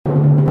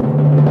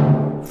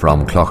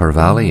From Clocher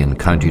Valley in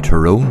County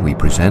Tyrone we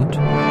present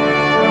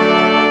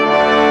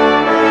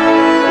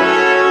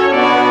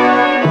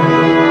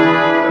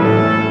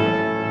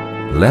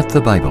Let the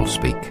Bible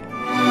Speak.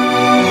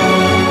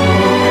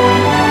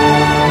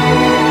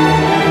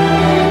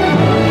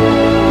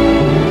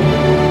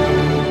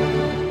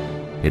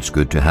 It's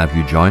good to have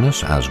you join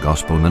us as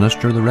Gospel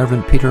Minister the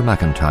Reverend Peter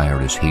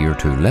McIntyre is here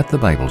to let the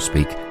Bible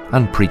speak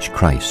and preach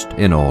Christ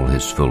in all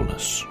his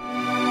fullness.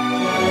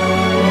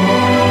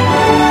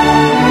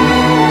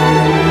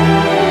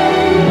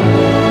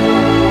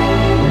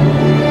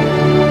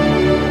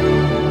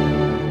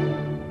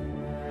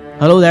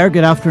 Hello there,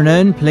 good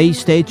afternoon. Please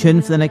stay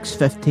tuned for the next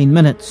 15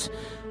 minutes.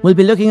 We'll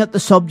be looking at the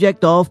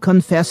subject of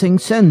confessing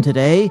sin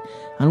today,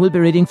 and we'll be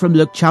reading from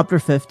Luke chapter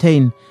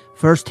 15.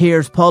 First,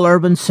 here's Paul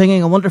Urban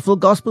singing a wonderful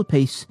gospel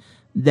piece,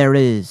 There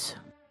Is.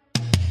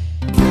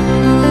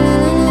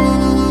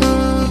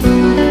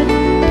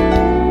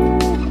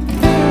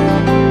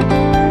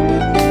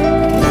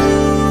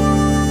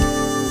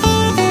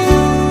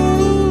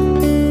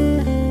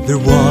 There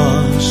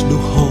was no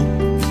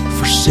hope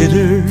for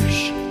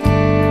sinners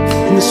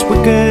in this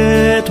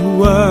wicked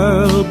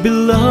world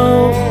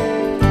below.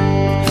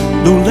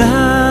 No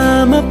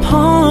lamb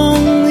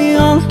upon the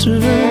altar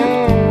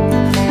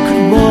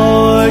could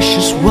wash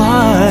as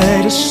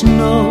white as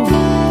snow.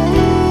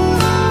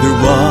 There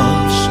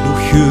was no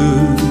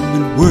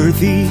human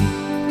worthy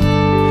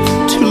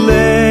to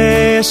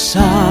lay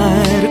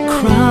aside a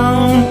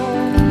crown.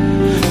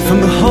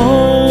 From the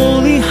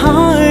holy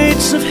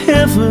heights of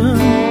heaven,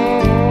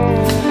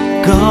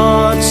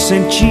 God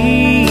sent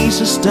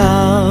Jesus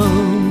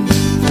down.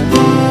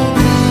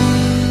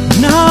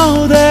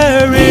 Now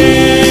there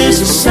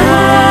is a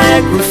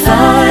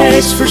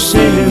sacrifice for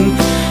sin.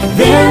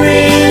 There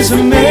is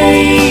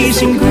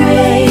amazing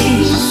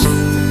grace.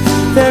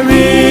 There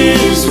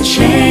is a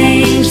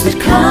change that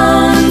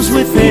comes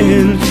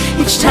within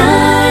each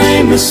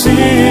time a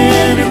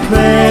sinner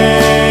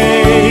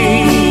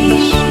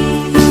prays.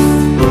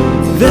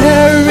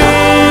 There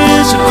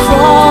is a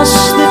cross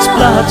that's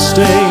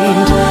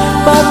bloodstained,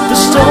 but the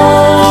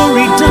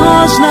story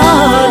does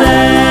not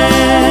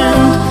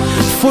end.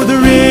 For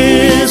there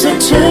is a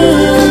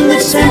tomb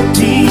that's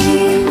empty,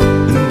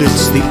 and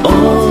it's the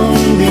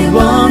only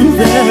one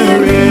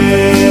there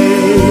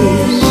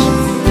is.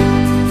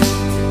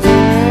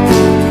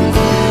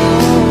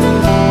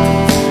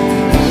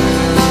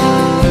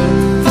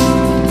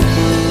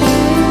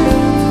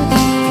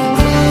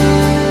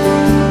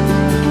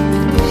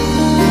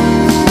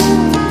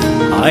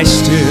 I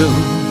still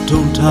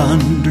don't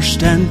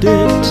understand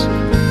it.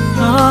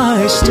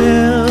 I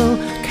still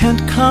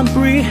can't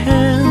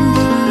comprehend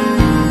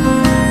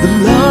the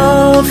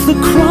love the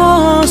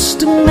cross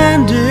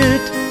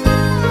demanded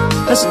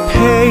as it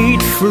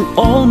paid for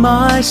all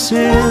my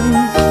sin.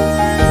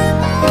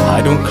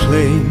 I don't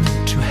claim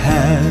to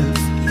have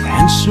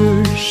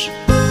answers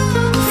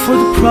for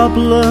the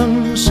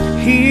problems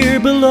here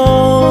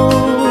below.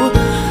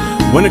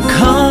 When it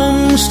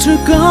comes to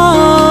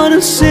God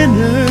and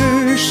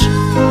sinners,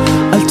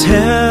 I'll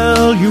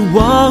tell you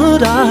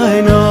what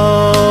I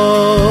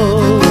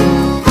know.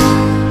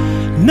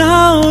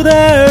 Now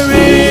there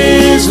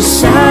is a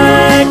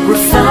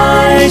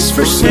sacrifice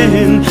for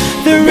sin.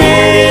 There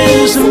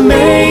is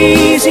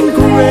amazing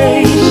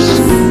grace.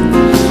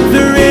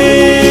 There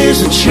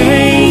is a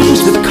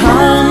change that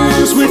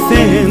comes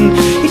within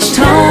each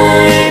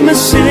time a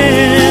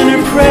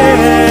sinner prays.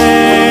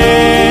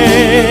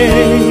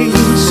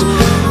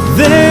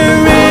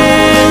 There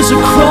is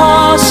a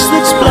cross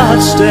that's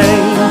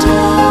bloodstained,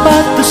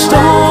 but the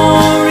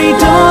story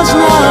does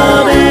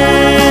not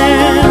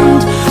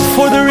end.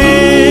 For there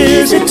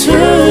is a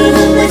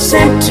tomb that's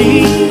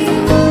empty,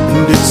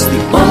 and it's the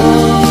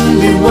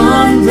only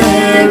one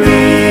there is.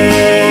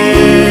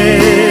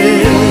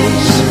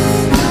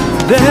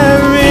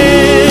 There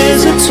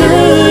is a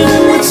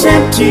tomb that's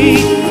empty,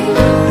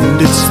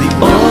 and it's the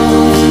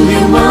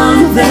only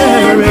one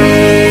there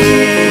is.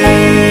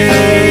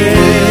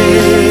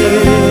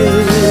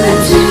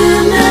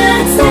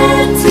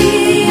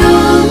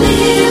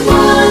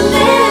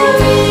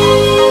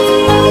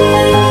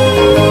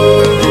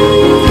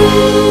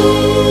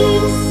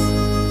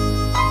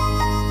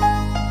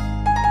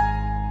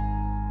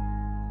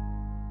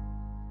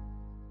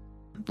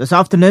 This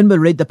afternoon we'll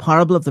read the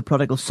parable of the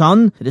prodigal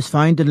son. It is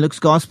found in Luke's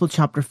Gospel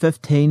chapter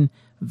 15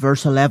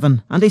 verse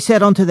 11. And he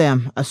said unto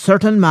them, A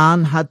certain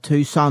man had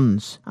 2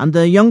 sons, and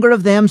the younger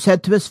of them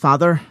said to his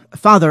father,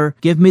 Father,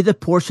 give me the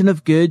portion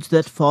of goods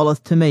that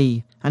falleth to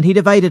me. And he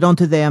divided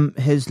unto them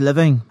his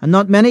living. And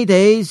not many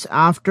days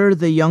after,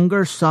 the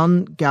younger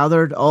son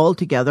gathered all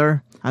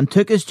together, and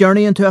took his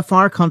journey into a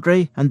far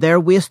country, and there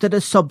wasted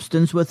his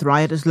substance with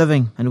riotous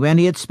living. And when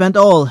he had spent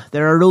all,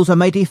 there arose a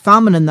mighty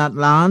famine in that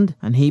land,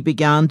 and he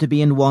began to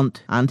be in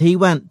want. And he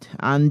went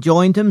and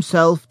joined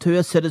himself to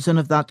a citizen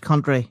of that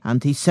country,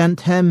 and he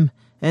sent him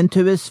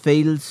into his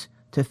fields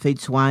to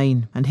feed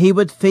swine. And he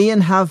would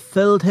fain have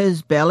filled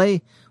his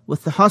belly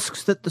with the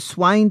husks that the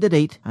swine did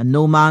eat, and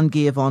no man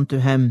gave unto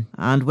him.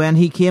 And when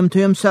he came to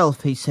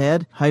himself, he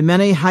said, How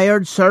many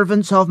hired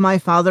servants of my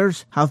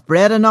father's have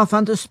bread enough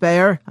and to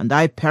spare, and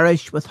I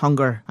perish with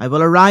hunger? I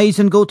will arise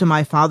and go to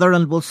my father,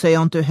 and will say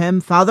unto him,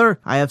 Father,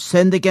 I have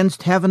sinned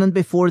against heaven and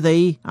before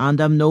thee,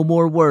 and am no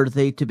more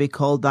worthy to be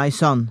called thy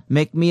son.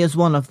 Make me as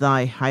one of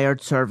thy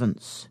hired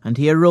servants. And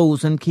he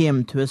arose and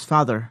came to his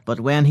father. But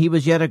when he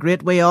was yet a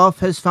great way off,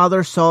 his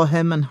father saw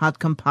him, and had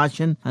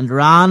compassion, and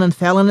ran and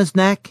fell on his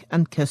neck,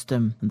 and kissed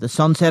him. And the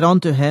son said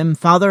unto him,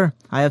 Father,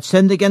 I have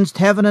sinned against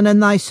heaven and in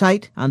thy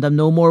sight, and am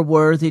no more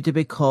worthy to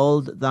be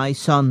called thy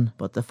son.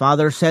 But the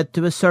father said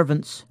to his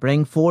servants,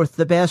 Bring forth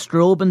the best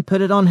robe, and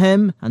put it on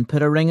him, and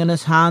put a ring in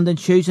his hand, and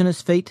shoes in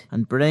his feet,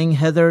 and bring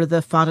hither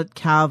the fatted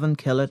calf, and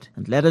kill it,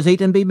 and let us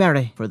eat and be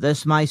merry. For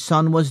this my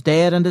son was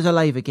dead, and is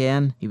alive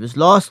again. He was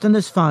lost, and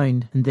is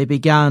found. And they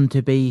began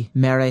to be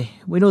merry.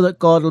 We know that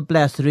God will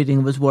bless the reading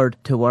of his word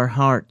to our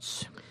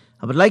hearts.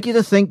 I would like you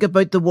to think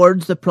about the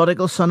words the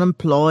prodigal son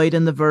employed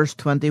in the verse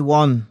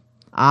 21.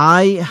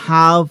 I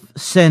have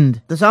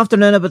sinned. This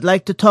afternoon I would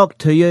like to talk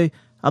to you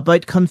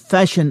about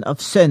confession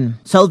of sin.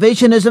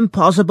 Salvation is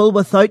impossible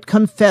without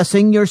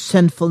confessing your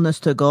sinfulness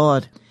to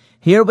God.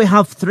 Here we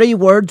have three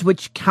words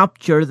which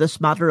capture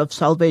this matter of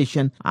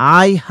salvation.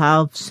 I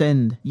have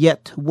sinned.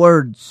 Yet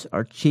words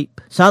are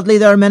cheap. Sadly,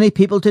 there are many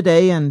people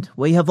today, and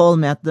we have all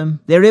met them.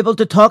 They're able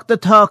to talk the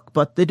talk,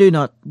 but they do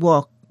not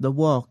walk the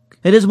walk.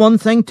 It is one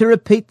thing to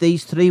repeat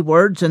these three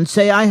words and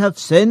say, I have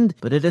sinned,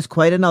 but it is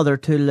quite another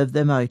to live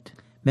them out.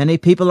 Many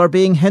people are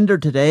being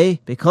hindered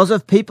today because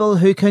of people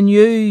who can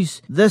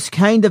use this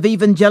kind of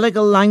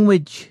evangelical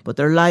language, but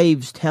their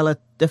lives tell a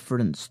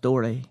different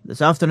story.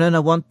 This afternoon I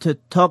want to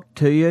talk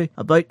to you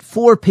about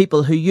 4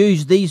 people who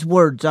used these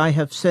words, I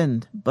have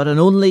sinned, but in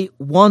only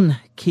one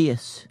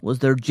case was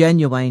there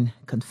genuine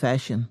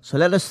confession. So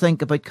let us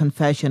think about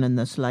confession in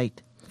this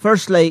light.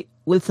 Firstly,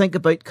 we'll think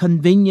about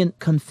convenient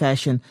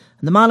confession.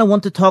 And the man I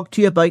want to talk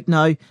to you about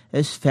now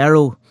is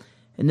Pharaoh.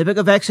 In the book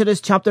of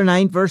Exodus chapter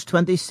 9 verse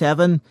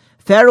 27,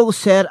 Pharaoh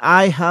said,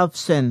 I have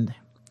sinned.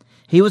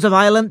 He was a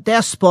violent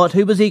despot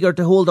who was eager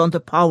to hold on to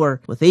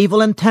power. With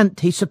evil intent,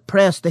 he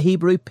suppressed the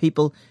Hebrew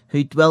people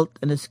who dwelt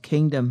in his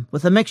kingdom.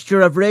 With a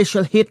mixture of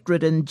racial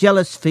hatred and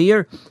jealous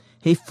fear,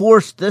 he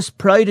forced this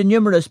proud and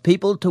numerous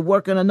people to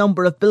work on a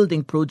number of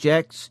building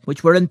projects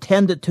which were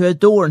intended to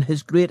adorn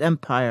his great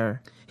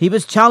empire. He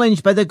was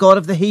challenged by the God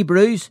of the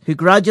Hebrews, who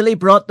gradually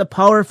brought the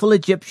powerful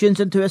Egyptians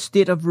into a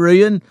state of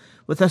ruin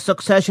with a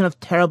succession of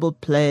terrible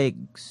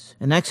plagues.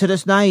 In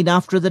Exodus 9,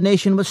 after the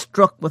nation was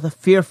struck with a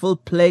fearful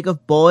plague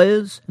of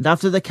boils, and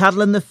after the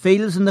cattle in the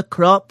fields and the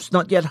crops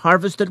not yet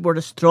harvested were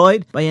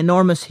destroyed by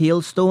enormous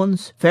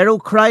hailstones, Pharaoh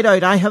cried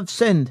out, I have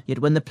sinned. Yet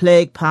when the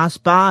plague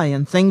passed by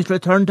and things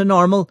returned to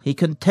normal, he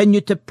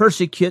continued to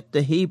persecute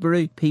the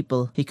Hebrew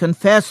people. He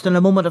confessed in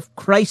a moment of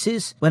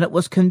crisis when it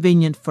was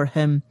convenient for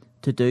him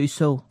to do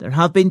so. There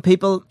have been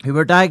people who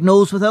were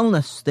diagnosed with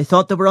illness. They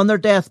thought they were on their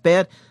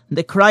deathbed, and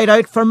they cried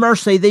out for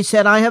mercy. They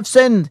said, I have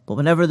sinned. But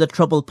whenever the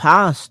trouble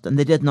passed and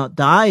they did not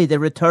die, they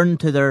returned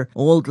to their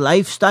old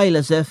lifestyle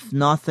as if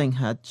nothing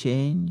had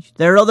changed.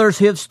 There are others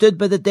who have stood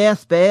by the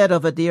deathbed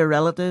of a dear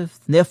relative,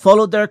 and they have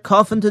followed their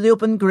coffin to the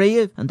open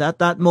grave, and at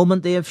that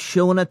moment they have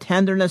shown a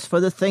tenderness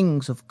for the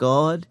things of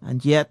God.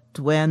 And yet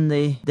when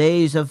the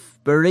days of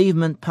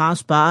bereavement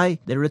pass by,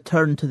 they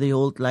return to the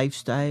old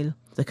lifestyle.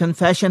 The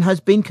confession has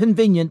been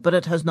convenient, but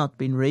it has not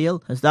been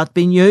real. Has that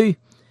been you?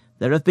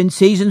 There have been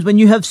seasons when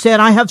you have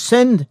said, I have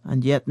sinned,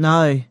 and yet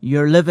now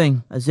you're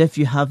living as if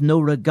you have no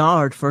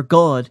regard for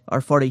God or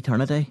for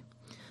eternity.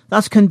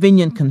 That's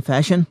convenient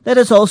confession. Let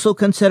us also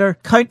consider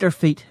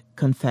counterfeit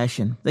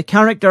confession. The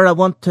character I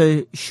want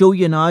to show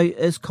you now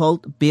is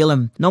called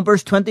Balaam.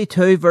 Numbers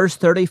 22 verse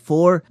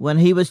 34, when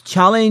he was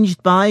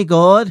challenged by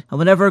God, and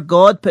whenever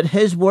God put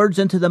his words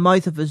into the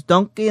mouth of his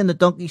donkey and the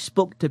donkey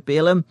spoke to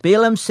Balaam,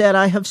 Balaam said,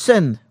 I have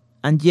sinned.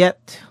 And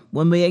yet,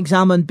 when we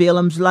examine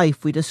Balaam's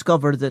life, we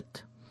discover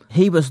that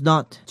he was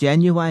not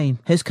genuine.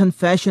 His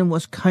confession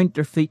was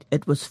counterfeit.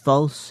 It was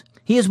false.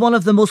 He is one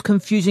of the most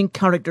confusing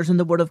characters in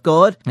the Word of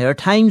God. There are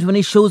times when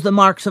he shows the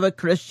marks of a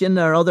Christian.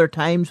 There are other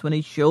times when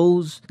he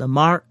shows the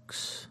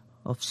marks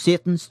of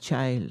Satan's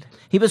child.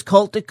 He was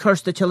called to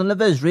curse the children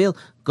of Israel.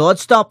 God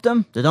stopped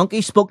him. The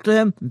donkey spoke to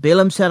him.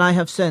 Balaam said, I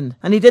have sinned.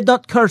 And he did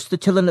not curse the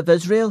children of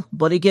Israel,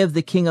 but he gave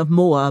the king of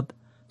Moab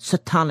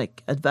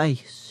satanic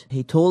advice.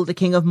 He told the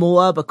king of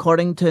Moab,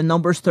 according to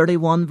Numbers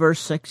 31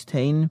 verse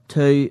 16,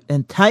 to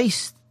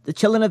entice the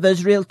children of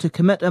Israel to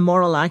commit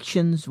immoral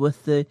actions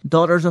with the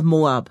daughters of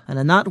Moab. And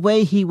in that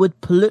way he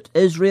would pollute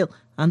Israel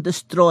and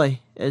destroy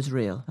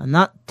Israel. And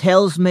that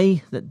tells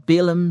me that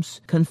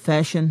Balaam's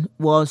confession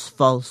was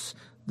false.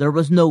 There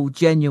was no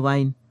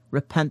genuine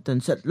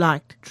repentance. It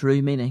lacked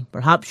true meaning.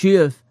 Perhaps you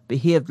have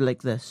behaved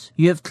like this.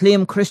 You have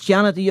claimed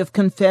Christianity, you have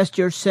confessed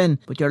your sin,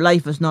 but your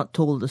life has not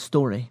told the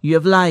story. You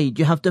have lied,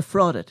 you have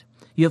defrauded.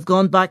 You have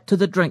gone back to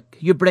the drink.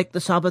 You break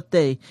the Sabbath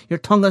day. Your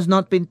tongue has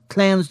not been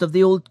cleansed of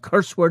the old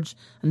curse words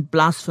and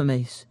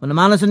blasphemies. When a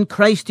man is in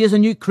Christ, he is a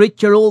new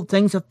creature. Old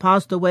things have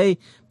passed away.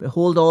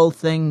 Behold, all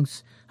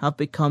things have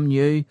become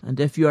new, and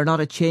if you are not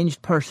a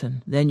changed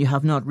person, then you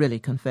have not really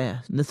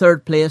confessed. In the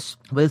third place,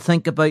 we'll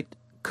think about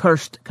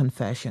cursed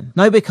confession.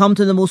 Now we come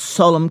to the most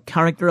solemn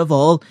character of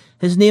all.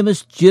 His name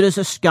is Judas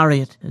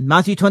Iscariot. In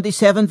Matthew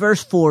 27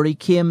 verse 4, he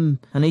came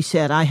and he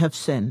said, I have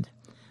sinned.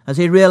 As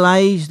he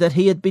realized that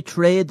he had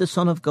betrayed the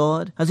Son of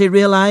God, as he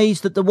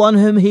realized that the one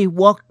whom he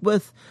walked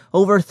with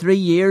over 3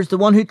 years, the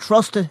one who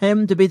trusted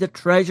him to be the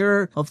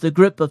treasurer of the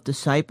group of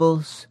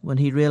disciples, when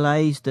he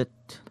realized that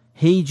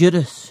he,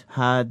 Judas,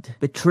 had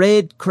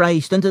betrayed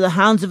Christ into the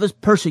hands of his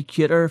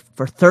persecutor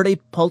for 30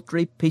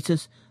 paltry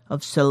pieces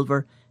of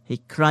silver, he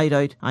cried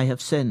out, I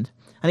have sinned.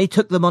 And he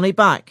took the money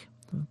back.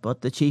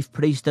 But the chief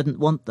priests didn't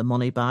want the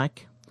money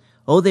back.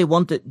 Oh, they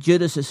wanted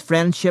Judas's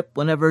friendship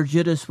whenever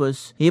Judas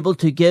was able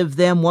to give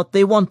them what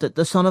they wanted,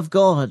 the Son of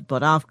God.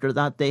 But after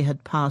that day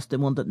had passed, they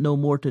wanted no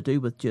more to do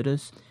with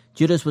Judas.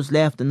 Judas was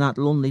left in that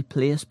lonely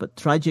place, but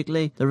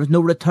tragically there was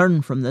no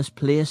return from this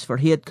place, for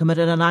he had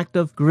committed an act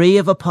of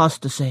grave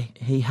apostasy.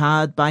 He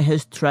had, by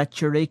his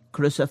treachery,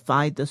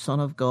 crucified the Son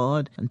of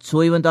God, and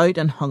so he went out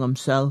and hung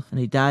himself, and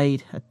he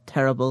died a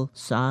terrible,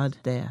 sad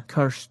death.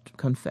 Cursed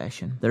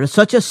confession. There is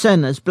such a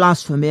sin as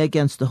blasphemy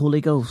against the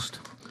Holy Ghost.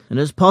 And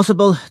it is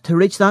possible to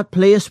reach that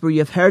place where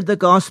you've heard the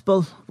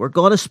gospel, where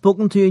God has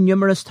spoken to you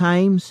numerous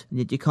times, and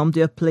yet you come to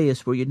a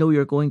place where you know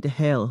you're going to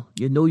hell.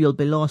 You know you'll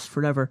be lost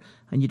forever,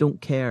 and you don't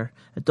care.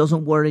 It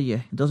doesn't worry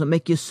you. It doesn't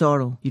make you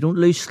sorrow. You don't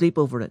lose sleep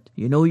over it.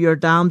 You know you're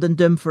damned and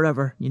doomed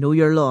forever. You know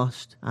you're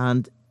lost.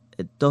 And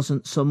it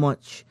doesn't so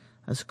much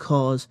as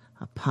cause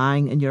a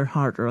pang in your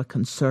heart or a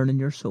concern in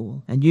your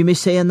soul. And you may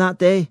say in that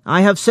day,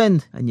 I have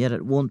sinned, and yet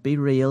it won't be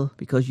real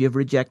because you've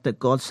rejected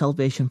God's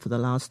salvation for the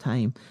last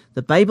time.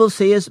 The Bible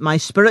says, my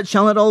spirit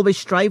shall not always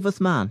strive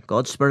with man.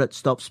 God's spirit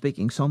stops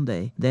speaking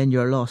someday. Then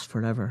you're lost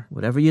forever.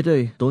 Whatever you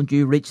do, don't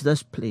you reach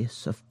this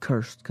place of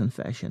cursed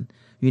confession.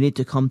 You need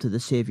to come to the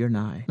Saviour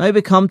now. Now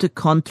we come to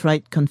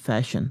contrite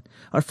confession.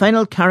 Our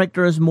final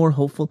character is more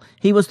hopeful.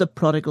 He was the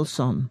prodigal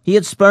son. He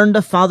had spurned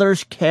a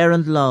father's care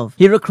and love.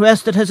 He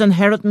requested his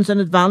inheritance in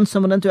advance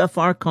and went into a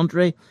far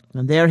country,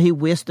 and there he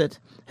wasted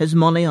his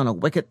money on a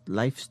wicked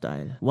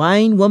lifestyle.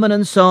 Wine, woman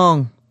and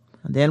song.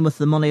 And then with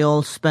the money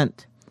all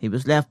spent, he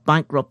was left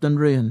bankrupt and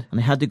ruined, and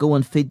he had to go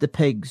and feed the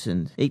pigs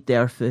and eat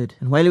their food.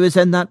 And while he was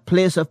in that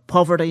place of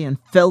poverty and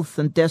filth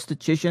and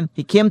destitution,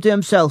 he came to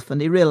himself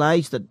and he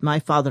realized that my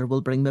father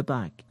will bring me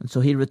back. And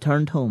so he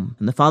returned home.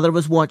 And the father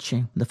was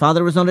watching. The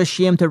father was not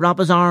ashamed to wrap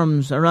his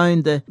arms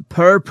around the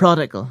poor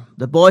prodigal,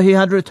 the boy who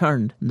had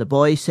returned. And the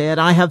boy said,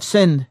 I have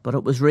sinned. But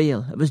it was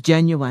real. It was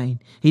genuine.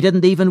 He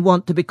didn't even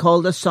want to be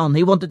called a son.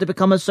 He wanted to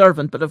become a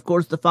servant. But of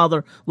course the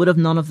father would have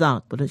none of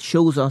that. But it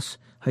shows us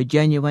how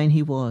genuine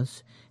he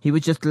was. He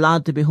was just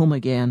glad to be home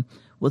again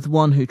with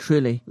one who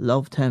truly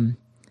loved him.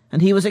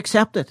 And he was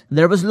accepted.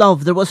 There was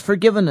love, there was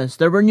forgiveness,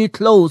 there were new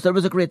clothes, there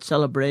was a great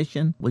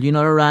celebration. Will you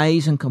not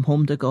arise and come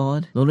home to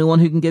God? The only one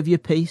who can give you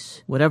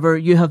peace. Whatever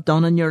you have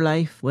done in your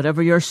life,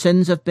 whatever your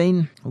sins have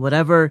been,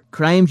 whatever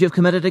crimes you've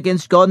committed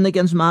against God and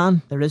against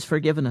man, there is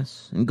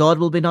forgiveness. And God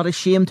will be not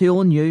ashamed to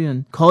own you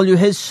and call you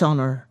his son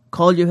or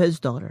call you his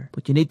daughter.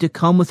 But you need to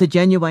come with a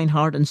genuine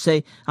heart and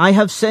say, I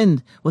have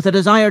sinned, with a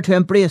desire to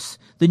embrace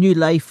the new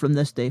life from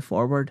this day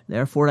forward.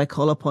 Therefore I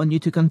call upon you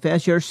to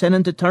confess your sin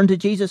and to turn to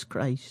Jesus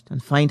Christ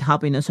and find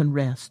happiness and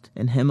rest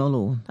in him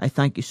alone. I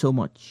thank you so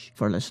much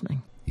for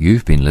listening.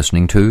 You've been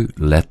listening to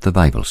Let the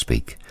Bible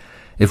Speak.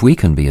 If we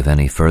can be of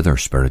any further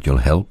spiritual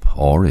help,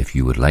 or if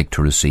you would like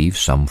to receive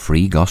some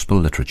free gospel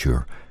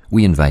literature,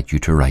 we invite you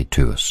to write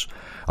to us.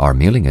 Our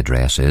mailing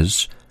address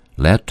is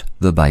Let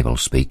the Bible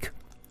Speak,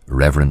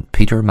 Reverend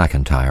Peter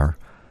McIntyre,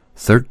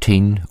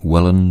 13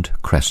 Willand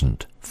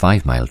Crescent,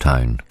 5 Mile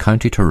Town,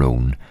 County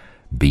Tyrone,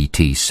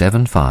 BT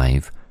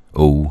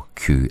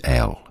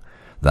 750QL.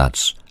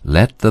 That's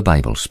Let the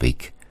Bible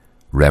Speak,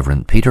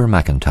 Reverend Peter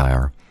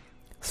McIntyre,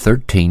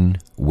 13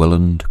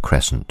 Willand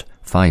Crescent,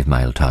 5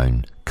 Mile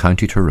Town,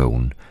 County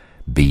Tyrone,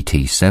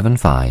 BT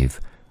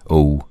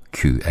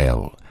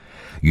 750QL.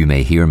 You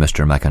may hear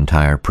Mr.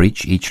 McIntyre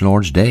preach each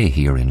Lord's Day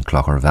here in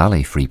Clocher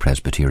Valley Free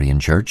Presbyterian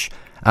Church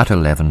at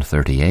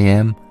 11:30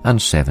 a.m. and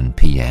 7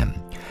 p.m.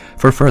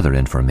 For further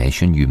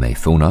information, you may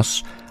phone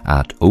us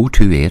at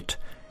 028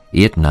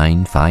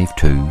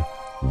 8952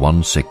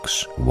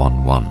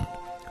 1611.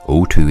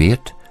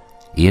 028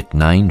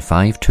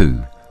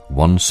 8952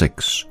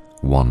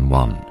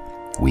 1611.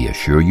 We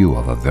assure you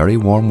of a very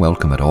warm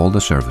welcome at all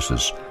the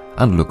services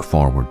and look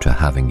forward to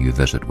having you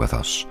visit with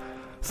us.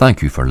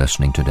 Thank you for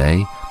listening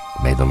today.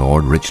 May the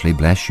Lord richly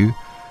bless you,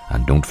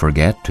 and don't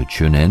forget to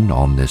tune in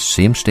on this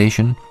same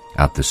station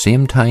at the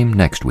same time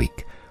next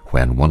week,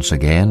 when once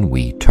again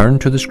we turn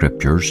to the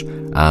Scriptures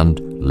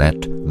and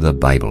let the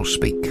Bible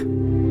speak.